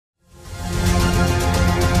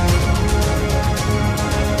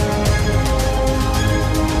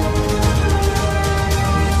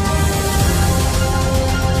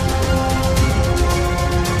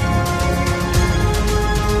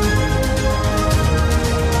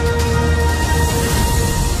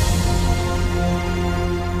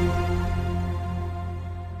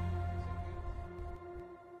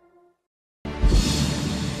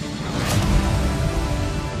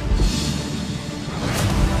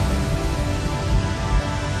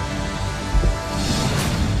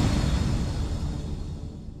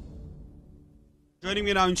Joining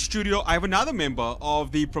me now in studio, I have another member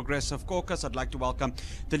of the Progressive Caucus. I'd like to welcome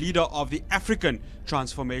the leader of the African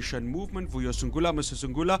Transformation Movement, Vuyo Zungula. Mr.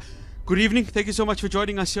 Zungula, good evening. Thank you so much for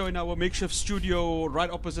joining us here in our makeshift studio right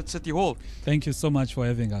opposite City Hall. Thank you so much for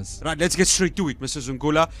having us. Right, let's get straight to it, Mr.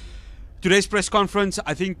 Zungula. Today's press conference,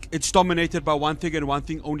 I think it's dominated by one thing and one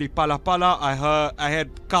thing only, Phala Phala. I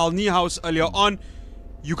had Carl Niehaus earlier on.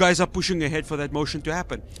 You guys are pushing ahead for that motion to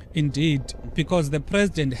happen. Indeed, because the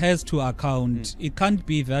president has to account. It can't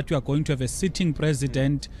be that you are going to have a sitting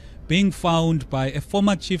president being found by a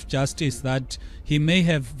former chief justice that he may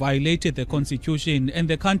have violated the constitution, and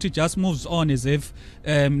the country just moves on as if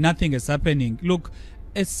nothing is happening. Look,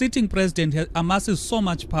 a sitting president amasses so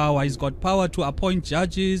much power. He's got power to appoint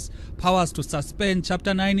judges, powers to suspend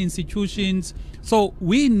Chapter 9 institutions. So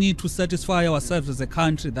we need to satisfy ourselves as a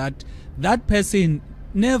country that that person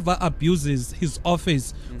never abuses his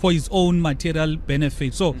office for his own material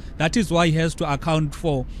benefit. So that is why he has to account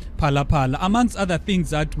for Phala Phala. Amongst other things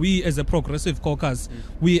that we as a Progressive Caucus,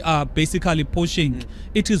 we are basically pushing.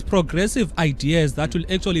 It is progressive ideas that will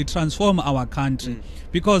actually transform our country.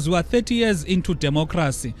 Because we are 30 years into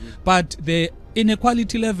democracy, but the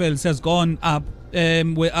inequality levels has gone up.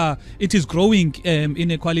 It is growing,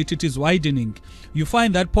 inequality, it is widening. You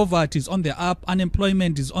find that poverty is on the up,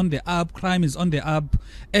 unemployment is on the up, crime is on the up,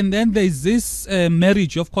 and then there is this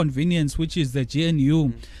marriage of convenience, which is the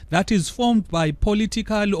GNU, that is formed by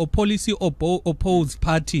political or policy opposed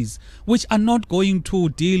parties, which are not going to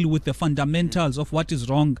deal with the fundamentals of what is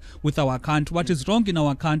wrong with our country. What is wrong in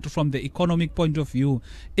our country from the economic point of view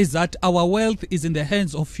is that our wealth is in the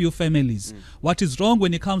hands of few families. What is wrong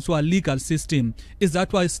when it comes to our legal system is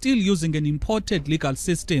that we are still using an imported legal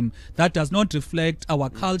system that does not reflect our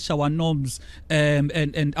culture, our norms,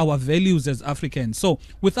 and our values as Africans. So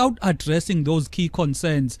without addressing those key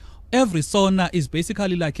concerns, every SONA is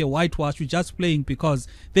basically like a whitewash. We're just playing because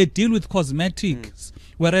they deal with cosmetics.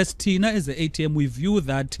 Whereas Tina as the ATM, we view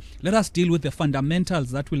that let us deal with the fundamentals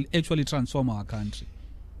that will actually transform our country.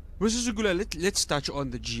 Mr. Zungula, let's touch on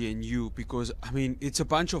the GNU because, I mean, it's a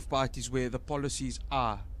bunch of parties where the policies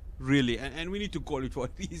are really, and we need to call it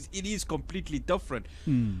what it is. It is completely different.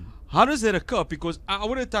 How does that occur? Because I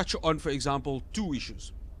want to touch on, for example, two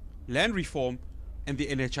issues: land reform and the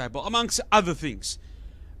NHI bill, amongst other things.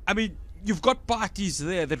 I mean, you've got parties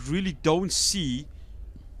there that really don't see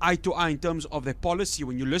eye to eye in terms of their policy.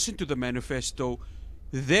 When you listen to the manifesto,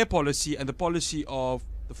 their policy and the policy of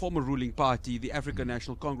the former ruling party, the African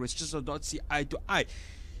National Congress, just do not see eye to eye.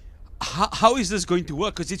 How is this going to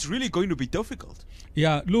work? Because it's really going to be difficult.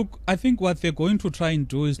 Yeah, look, I think what they're going to try and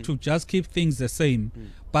do is to just keep things the same.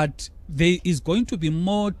 But there is going to be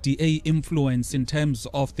more DA influence in terms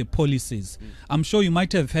of the policies. I'm sure you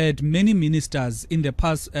might have heard many ministers in the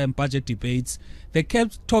past budget debates. They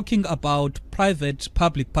kept talking about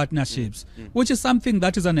private-public partnerships, which is something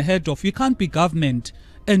that is unheard of. You can't be government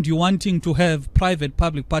and you're wanting to have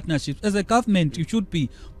private-public partnerships. As a government, you should be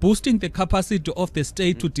boosting the capacity of the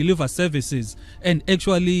state to deliver services and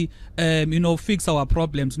actually, fix our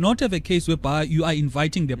problems. Not have a case whereby you are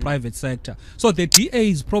inviting the private sector. So the DA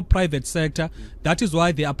is pro-private sector. That is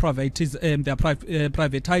why they are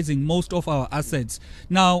privatizing most of our assets.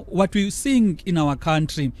 Now, what we're seeing in our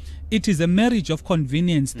country, it is a marriage of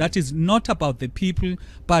convenience that is not about the people,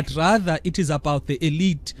 but rather it is about the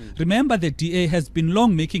elite. Remember, the DA has been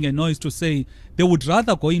long making a noise to say they would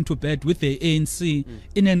rather go into bed with the ANC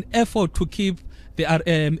in an effort to keep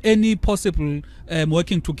any possible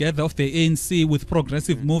working together of the ANC with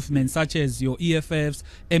progressive movements such as your EFFs,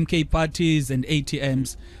 MK parties and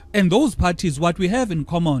ATMs. And those parties, what we have in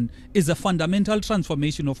common is a fundamental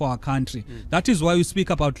transformation of our country. That is why we speak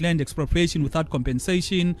about land expropriation without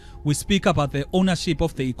compensation. We speak about the ownership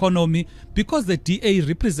of the economy, because the DA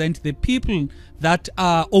represent the people that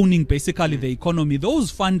are owning basically the economy.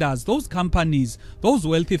 Those funders, those companies, those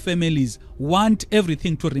wealthy families want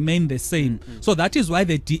everything to remain the same. So that is why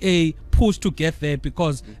the DA push to get there,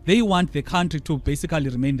 because they want the country to basically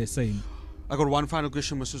remain the same. I got one final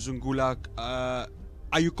question, Mr. Zungula.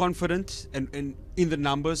 Are you confident in the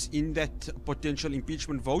numbers in that potential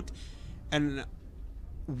impeachment vote? And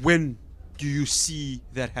when do you see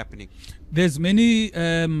that happening? There's many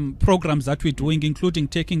programs that we're doing, including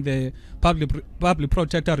taking the public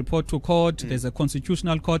protector report to court. There's a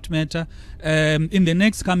constitutional court matter. In the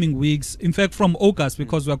next coming weeks, in fact from August,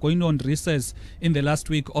 because we're going on recess in the last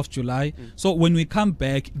week of July. So when we come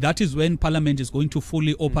back, that is when Parliament is going to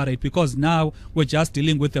fully operate, because now we're just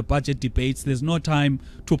dealing with the budget debates. There's no time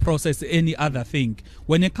to process any other thing.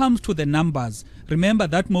 When it comes to the numbers, remember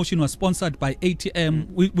that motion was sponsored by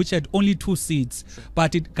ATM, which had only 2 seats,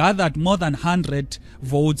 but it gathered more than 100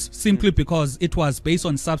 votes simply because it was based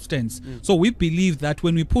on substance. So we believe that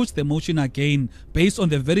when we push the motion again based on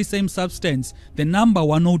the very same substance, the number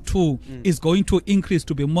 102 is going to increase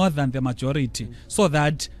to be more than the majority, so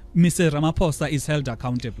that Mr. Ramaphosa is held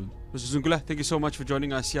accountable. Mr. Zungula, thank you so much for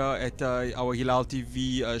joining us here at our Hilal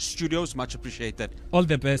TV studios. Much appreciated. All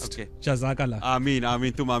the best. Okay. Jazakala. Amin,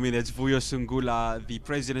 amin, tum amin. It's Vuyo Zungula, the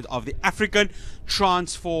president of the African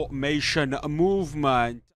Transformation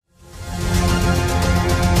Movement.